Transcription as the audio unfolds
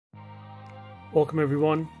Welcome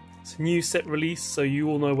everyone. It's a new set release, so you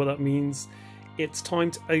all know what that means. It's time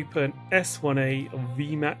to open s1a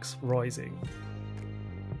VMax Rising.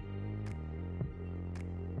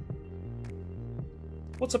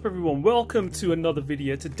 What's up everyone, welcome to another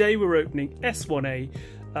video. Today we're opening s1a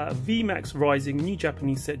VMax Rising, new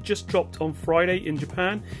Japanese set, just dropped on Friday in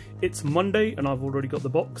Japan. It's Monday and I've already got the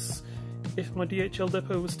box. If my DHL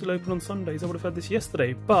depot was still open on Sundays I would have had this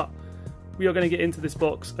yesterday, but we are going to get into this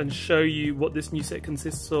box and show you what this new set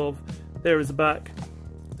consists of. There is the back,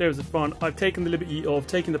 there is the front. I've taken the liberty of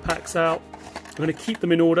taking the packs out. I'm going to keep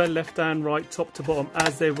them in order, left and right, top to bottom,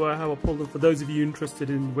 as they were, how I pulled them, for those of you interested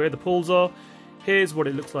in where the pulls are. Here's what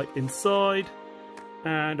it looks like inside,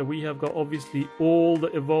 and we have got obviously all the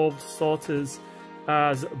evolved starters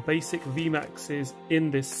as basic VMAXs in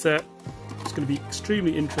this set. It's going to be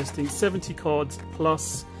extremely interesting, 70 cards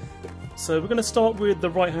plus. So we're going to start with the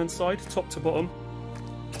right hand side, top to bottom.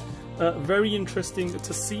 Very interesting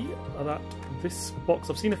to see that this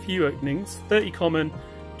box, I've seen a few openings, 30 common,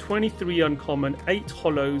 23 uncommon, 8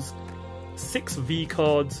 holos, 6 V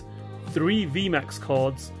cards, 3 VMAX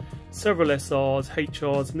cards, several SRs,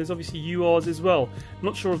 HRs, and there's obviously URs as well. I'm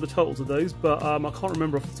not sure of the totals of those, but I can't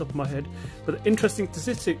remember off the top of my head. But the interesting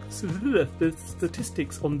statistics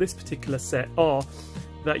on this particular set are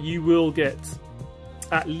that you will get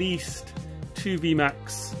at least 2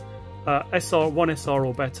 VMAX, one SR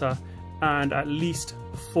or better, and at least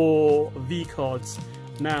 4 V cards.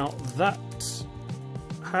 Now that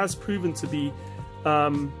has proven to be,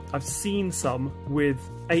 I've seen some with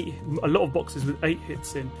a lot of boxes with 8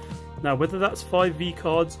 hits in. Now whether that's 5 V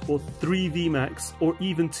cards or 3 VMAX or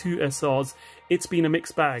even 2 SRs, it's been a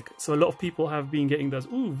mixed bag. So a lot of people have been getting those.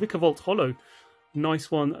 Ooh, Vikavolt Holo,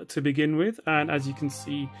 nice one to begin with. And as you can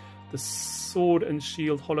see, the sword and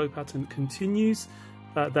shield holo pattern continues.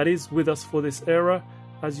 That is with us for this era.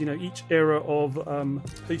 As you know, each era of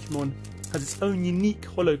Pokemon has its own unique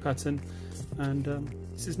holo pattern, and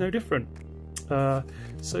this is no different.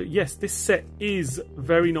 So yes, this set is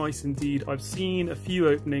very nice indeed. I've seen a few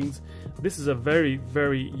openings. This is a very,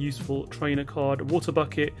 very useful trainer card. Water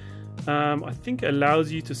bucket. I think it allows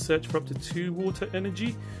you to search for up to 2 water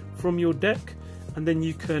energy from your deck, and then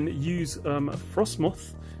you can use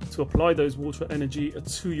Frostmoth to apply those water energy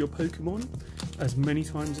to your Pokemon as many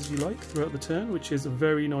times as you like throughout the turn, which is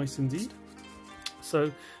very nice indeed.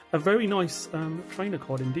 So a very nice trainer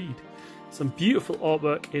card indeed. Some beautiful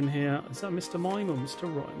artwork in here. Is that Mr. Mime or Mr.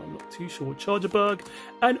 Rhyme? I'm not too sure. Charger Bug.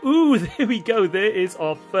 And ooh, there we go. There is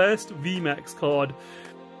our first VMAX card,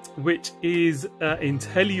 which is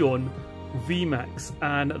Inteleon VMAX.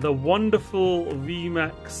 And the wonderful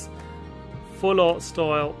VMAX full art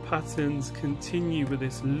style patterns continue with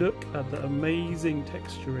this. Look at the amazing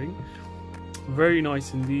texturing. Very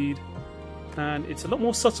nice indeed. And it's a lot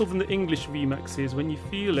more subtle than the English VMAX is. When you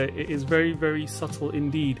feel it, it is very, very subtle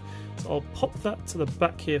indeed. So I'll pop that to the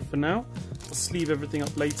back here for now. I'll sleeve everything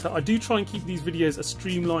up later. I do try and keep these videos as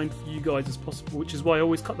streamlined for you guys as possible, which is why I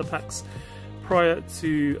always cut the packs prior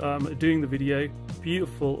to doing the video.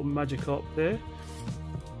 Beautiful Magikarp there.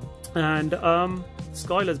 And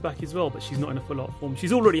Skylar's back as well, but she's not in a full art form.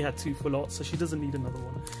 She's already had 2 full arts, so she doesn't need another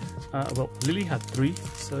one. Well, Lily had 3,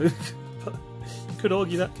 so you could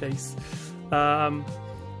argue that case.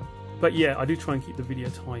 But yeah, I do try and keep the video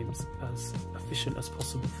times as efficient as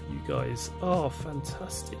possible for you guys. Oh,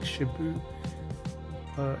 fantastic Shibuzu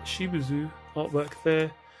artwork there,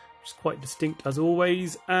 which is quite distinct as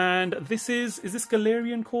always. And this is this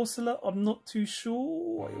Galarian Corsola? I'm not too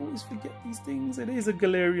sure. I always forget these things. It is a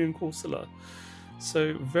Galarian Corsola.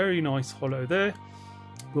 So very nice holo there.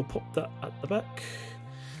 We'll pop that at the back.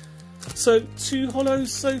 So 2 holos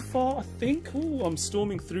so far, I think. Oh, I'm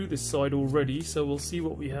storming through this side already, so we'll see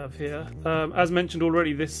what we have here. As mentioned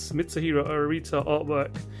already, this Mitsuhiro Arita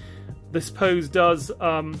artwork, this pose does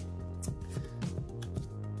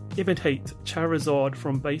imitate Charizard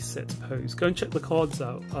from base set's pose. Go and check the cards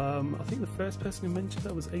out. I think the first person who mentioned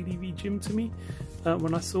that was ADV Jim to me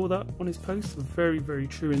when I saw that on his post. Very, very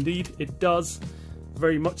true indeed. It does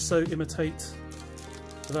very much so imitate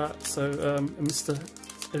that. So Mr.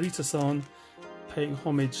 Arita-san paying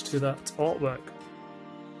homage to that artwork.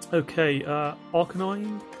 Okay,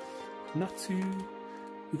 Arcanine, Natu,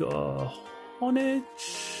 we got a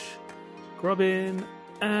Honedge, Grubbin,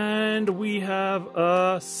 and we have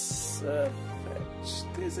a Surfetched.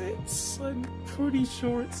 Is it? I'm pretty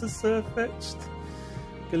sure it's a Surfetched.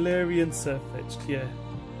 Galarian Surfetched, yeah.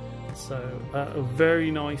 So a very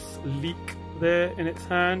nice leek there in its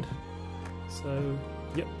hand. So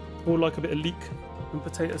yep, all like a bit of leek and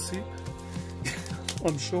potato soup,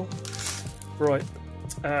 I'm sure. Right,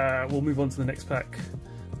 we'll move on to the next pack.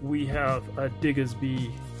 we have a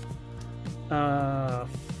Diggersby,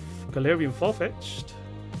 Galarian Farfetch'd,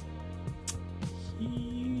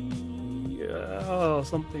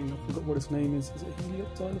 something, I forgot what his name is it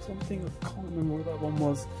Helioptile or something? I can't remember what that one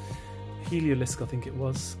was. Heliolisk, I think it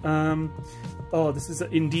was. Oh, this is an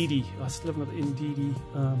Indeedee. I still haven't got the Indeedee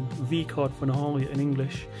V card for Nihal in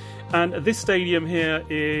English. And this stadium here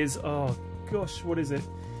is, oh gosh, what is it?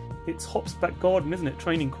 It's Hop's Back Garden, isn't it?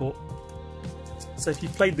 Training court. So if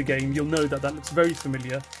you've played the game, you'll know that that looks very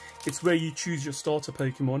familiar. It's where you choose your starter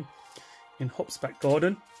Pokemon in Hop's Back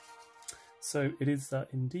Garden. So it is that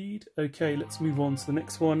indeed. Okay, let's move on to the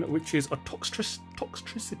next one, which is a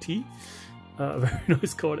Toxtricity. Very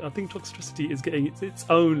nice card. I think Toxtricity is getting its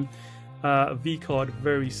own V card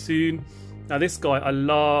very soon. Now this guy, I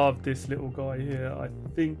love this little guy here. I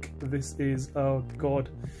think this is, oh god,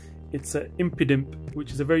 it's an Impidimp,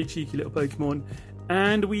 which is a very cheeky little Pokemon.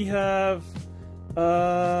 And we have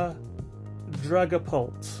Dragapult.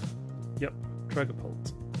 Yep,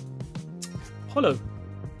 Dragapult. Holo.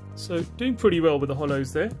 So doing pretty well with the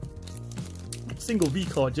holos there. Single V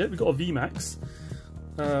card yet. We've got a VMax.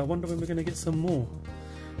 Wonder when we're going to get some more.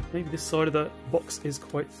 Maybe this side of the box is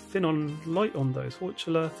quite thin on light on those.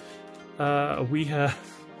 Fortunately, we have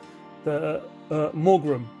the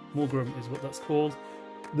Morgrem. Morgrem is what that's called.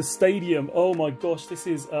 The stadium. Oh my gosh, this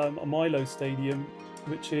is a Milo Stadium,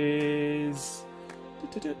 which is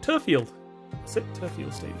Turfield. That's it,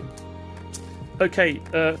 Turfield Stadium. Okay,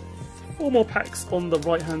 4 more packs on the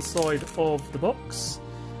right hand side of the box.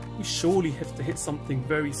 We surely have to hit something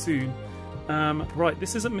very soon. Right,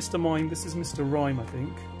 this isn't Mr. Mime, this is Mr. Rhyme, I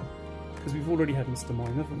think. Because we've already had Mr.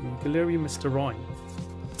 Mime, haven't we? Galarian Mr. Rhyme.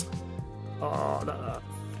 Ah, that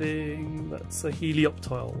thing, that's a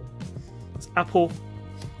Helioptile. It's Apple.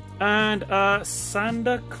 And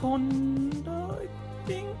Sandaconda, I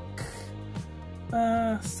think?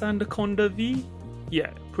 Sandaconda V?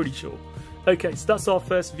 Yeah, pretty sure. Okay, so that's our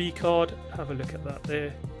first V card. Have a look at that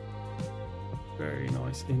there. Very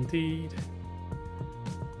nice indeed.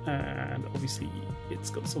 And obviously it's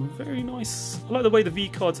got some very nice, I like the way the V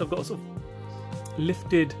cards have got a sort of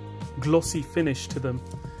lifted glossy finish to them,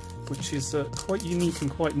 which is quite unique and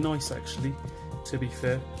quite nice actually, to be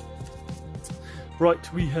fair.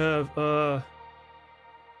 Right, we have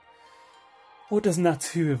what does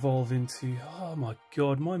Natu evolve into? Oh my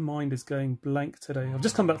god, my mind is going blank today. I've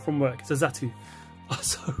just come back from work. It's a Xatu.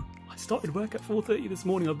 So I started work at 4:30 this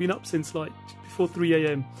morning. I've been up since like before 3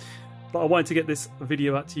 AM. But I wanted to get this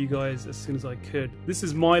video out to you guys as soon as I could. This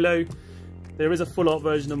is Milo. There is a full art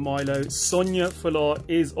version of Milo. Sonia full art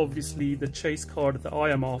is obviously the chase card that I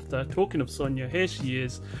am after. Talking of Sonia, here she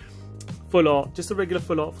is. Full art. Just a regular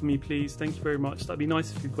full art for me, please. Thank you very much. That'd be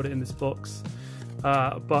nice if you've got it in this box.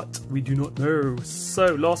 But we do not know.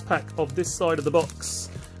 So, last pack of this side of the box.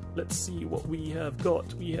 Let's see what we have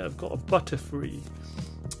got. We have got a Butterfree.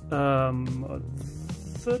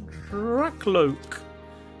 The Dracloak.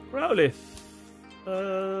 Growlithe.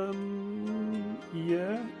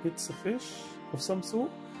 Yeah, it's a fish of some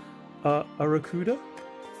sort. Arrokuda,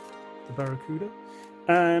 the Barracuda,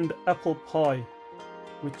 and Apple Pie,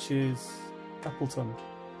 which is Appleton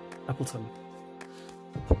at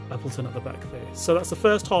the back there. So that's the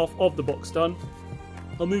first half of the box done.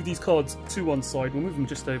 I'll move these cards to one side. We'll move them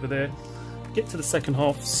just over there. Get to the second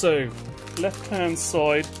half. So left hand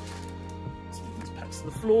side. Let's move these packs to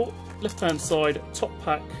the floor. Left hand side, top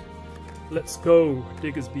pack. Let's go,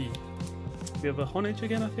 Diggersby. We have a Honedge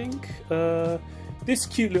again, I think. This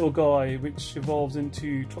cute little guy, which evolves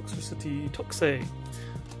into Toxtricity Toxay.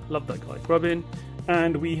 Love that guy. Grubbin.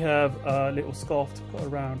 And we have a little scarf to put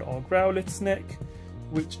around our Growlithe's neck,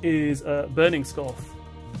 which is a Burning Scarf.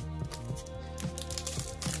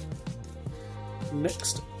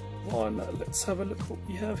 Next one, let's have a look what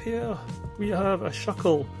we have here. We have a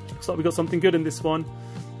Shuckle. Looks like we got something good in this one.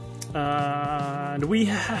 And we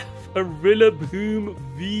have a Rillaboom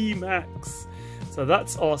VMax. So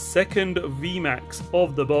that's our second VMax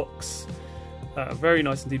of the box. Very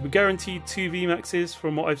nice indeed. We're guaranteed 2 VMaxes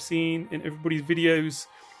from what I've seen in everybody's videos.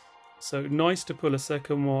 So nice to pull a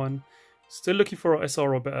second one. Still looking for our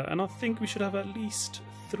SR or better. And I think we should have at least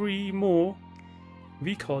 3 more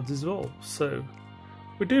V cards as well. So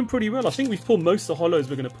we're doing pretty well. I think we've pulled most of the holos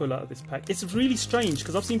we're going to pull out of this pack. It's really strange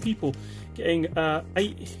because I've seen people getting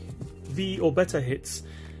 8 V or better hits.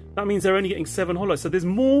 That means they're only getting 7 holos. So there's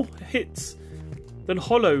more hits than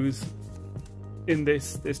holos in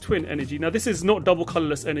this. There's twin energy. Now this is not double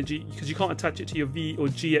colorless energy because you can't attach it to your V or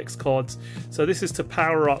GX cards. So this is to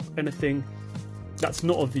power up anything that's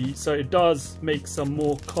not a V. So it does make some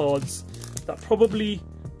more cards that probably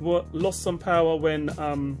lost some power when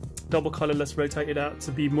double colorless rotated out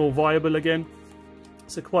to be more viable again.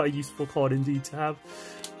 So quite a useful card indeed to have.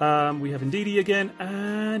 We have Indeedee again,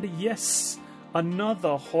 and yes,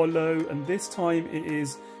 another holo, and this time it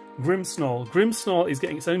is Grimmsnarl. Grimmsnarl is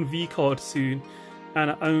getting its own V card soon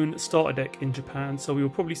and our own starter deck in Japan, so we will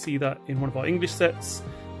probably see that in one of our English sets.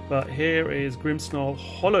 But here is Grimmsnarl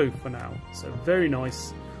holo for now, so very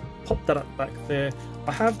nice. Pop that up back there.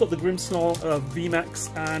 I have got the Grimmsnarl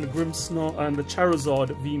VMax and Grimmsnarl and the Charizard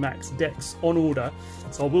VMax decks on order,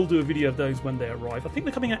 so I will do a video of those when they arrive. I think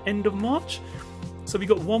they're coming at end of March, so we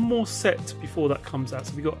got one more set before that comes out.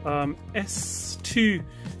 So we got S2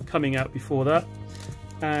 coming out before that,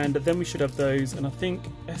 and then we should have those. And I think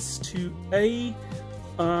S2A.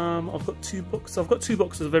 I've got two boxes. I've got 2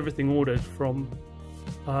 boxes of everything ordered from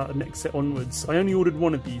next set onwards. I only ordered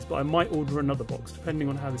one of these, but I might order another box depending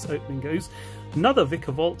on how this opening goes. Another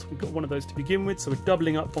Vikavolt. We've got one of those to begin with, so we're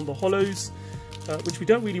doubling up on the holos, which we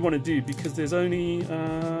don't really want to do because there's only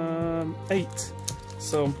 8.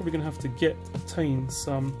 So I'm probably going to have to obtain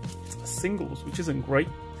some singles, which isn't great.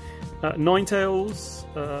 Ninetales,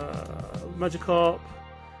 Magikarp,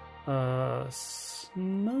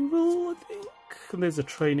 Snowball, I think. And there's a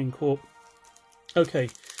Training Corp. Okay,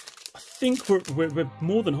 I think we're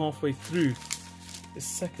more than halfway through the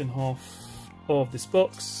second half of this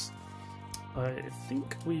box. I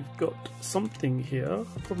think we've got something here.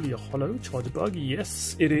 Probably a holo Chargebug.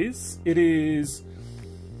 Yes, it is. It is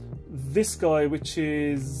this guy, which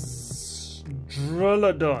is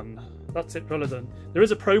Drolodon. That's it, Drolodon. There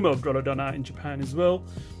is a promo of Drolodon out in Japan as well.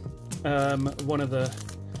 One of the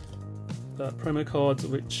promo cards,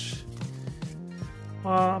 which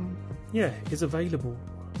yeah, is available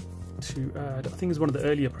to add. I think it's one of the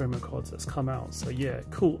earlier promo cards that's come out. So yeah,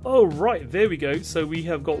 cool. Oh right, there we go. So we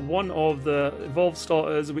have got one of the Evolved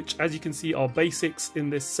starters, which as you can see are basics in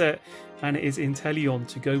this set, and it is Inteleon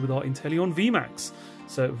to go with our Inteleon VMax.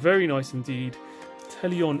 So very nice indeed.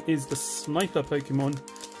 Inteleon is the sniper Pokemon,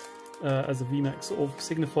 as a VMax sort of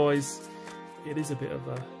signifies. It is a bit of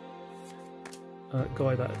a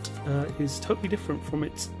guy that is totally different from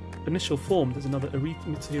its initial form. There's another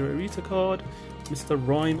Arita card. Mr.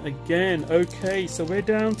 Rhyme again. Okay, so we're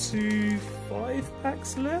down to 5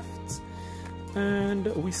 packs left,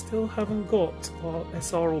 and we still haven't got our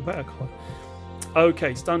SR or better card.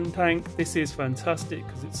 Okay, Stun Tank. This is fantastic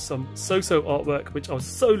because it's some so-so artwork, which I was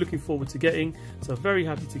so looking forward to getting. So very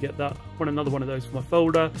happy to get that. Want another one of those for my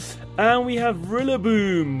folder. And we have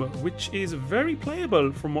Rillaboom, which is very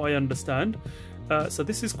playable from what I understand. So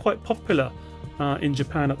this is quite popular in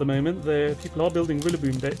Japan at the moment. People are building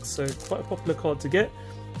Rillaboom decks, so quite a popular card to get.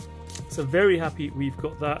 So very happy we've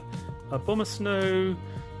got that. Bomber Snow,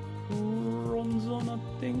 Bronzon, I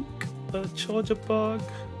think, Chargebug,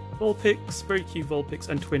 Vulpix, very cute Vulpix,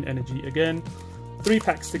 and Twin Energy again. 3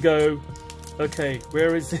 packs to go. Okay,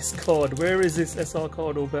 where is this card? Where is this SR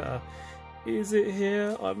card or better? Is it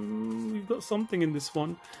here? We've got something in this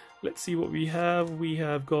one. Let's see what we have. We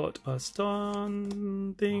have got a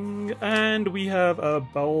Stun thing, and we have a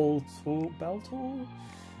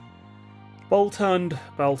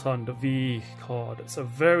Baltund V card. It's a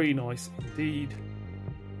very nice indeed.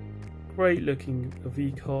 Great looking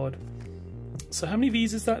V card. So how many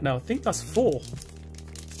V's is that now? I think that's 4.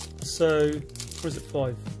 So, or is it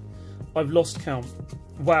 5? I've lost count.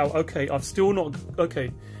 Wow, okay, I've still not...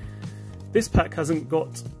 Okay, this pack hasn't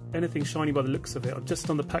got anything shiny by the looks of it. I'm just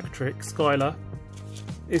on the pack trick, Skylar.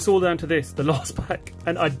 It's all down to this, the last pack.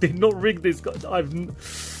 And I did not rig this.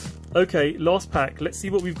 Okay, last pack. Let's see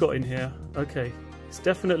what we've got in here. Okay, it's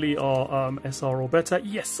definitely our SR or better.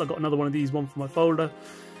 Yes, I got another one of these. One for my folder,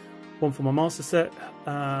 one for my master set.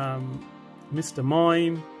 Mr.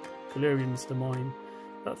 Mime, Galarian Mr. Mime,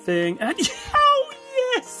 that thing, and oh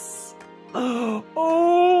yes!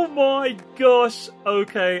 Oh my gosh!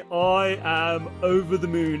 Okay, I am over the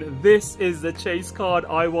moon. This is the chase card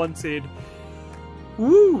I wanted.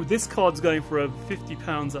 Woo! This card's going for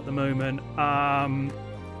 £50 at the moment,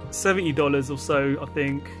 $70 or so, I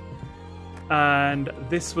think. And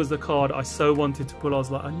this was the card I so wanted to pull. I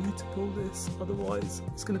was like, I need to pull this, otherwise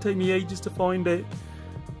it's going to take me ages to find it.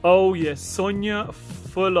 Oh yes, Sonia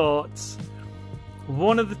Full Art.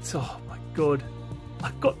 One of the... Oh my god. I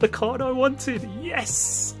got the card I wanted.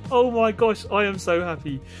 Yes! Oh my gosh, I am so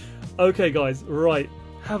happy. Okay guys, right.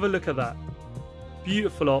 Have a look at that.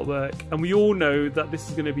 Beautiful artwork. And we all know that this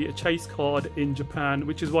is going to be a chase card in Japan,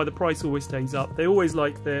 which is why the price always stays up. They always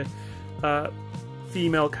like their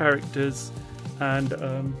female characters. And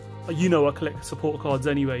you know I collect support cards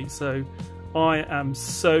anyway, so I am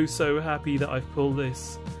so happy that I've pulled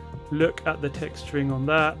this. Look at the texturing on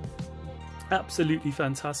that. Absolutely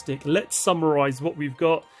fantastic. Let's summarize what we've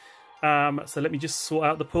got. So let me just sort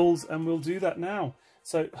out the pulls and we'll do that now.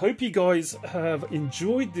 So hope you guys have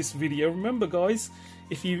enjoyed this video. Remember guys,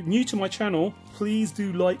 if you're new to my channel, please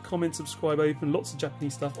do like, comment, subscribe. I open lots of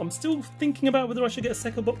Japanese stuff. I'm still thinking about whether I should get a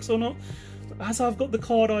second box or not. But as I've got the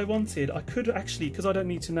card I wanted, I could actually, because I don't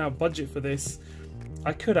need to now budget for this,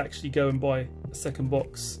 I could actually go and buy a second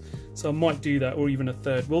box. So I might do that, or even a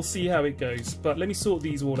third. We'll see how it goes. But let me sort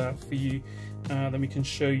these all out for you. Then we can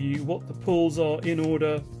show you what the pulls are in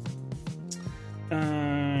order.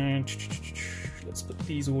 And let's put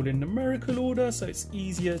these all in numerical order so it's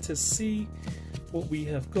easier to see what we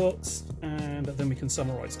have got, and then we can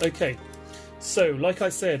summarize. Okay, so like I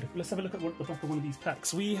said, let's have a look at the back of one of these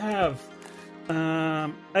packs. We have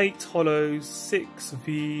 8 hollows, 6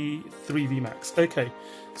 V, 3 VMax. Okay,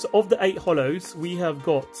 so of the 8 hollows, we have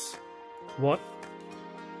got 1,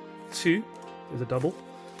 2, there's a double,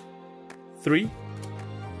 3,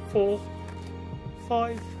 4,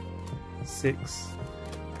 5, 6,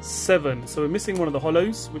 7. So we're missing one of the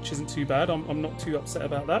hollows, which isn't too bad. I'm not too upset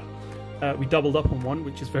about that. We doubled up on one,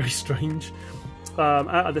 which is very strange. Out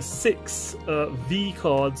of the 6 V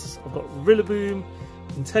cards, I've got Rillaboom,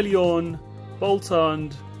 Inteleon,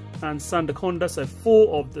 Boltund, and Sandaconda. So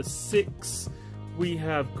 4 of the 6 we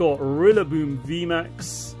have got Rillaboom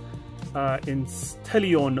VMax,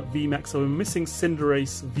 Inteleon VMax. So we're missing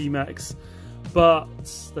Cinderace VMax.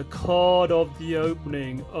 But the card of the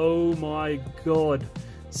opening, oh my god,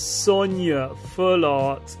 Sonia full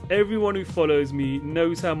art. Everyone who follows me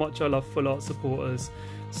knows how much I love full art supporters.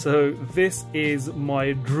 So this is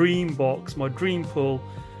my dream box, my dream pull.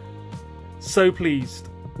 So pleased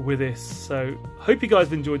with this. So hope you guys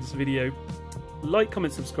have enjoyed this video. Like,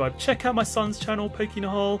 comment, subscribe. Check out my son's channel,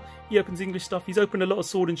 PokeNihal. He opens English stuff. He's opened a lot of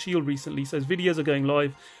Sword and Shield recently, so his videos are going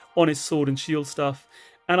live on his Sword and Shield stuff.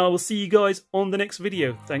 And I will see you guys on the next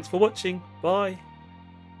video. Thanks for watching. Bye.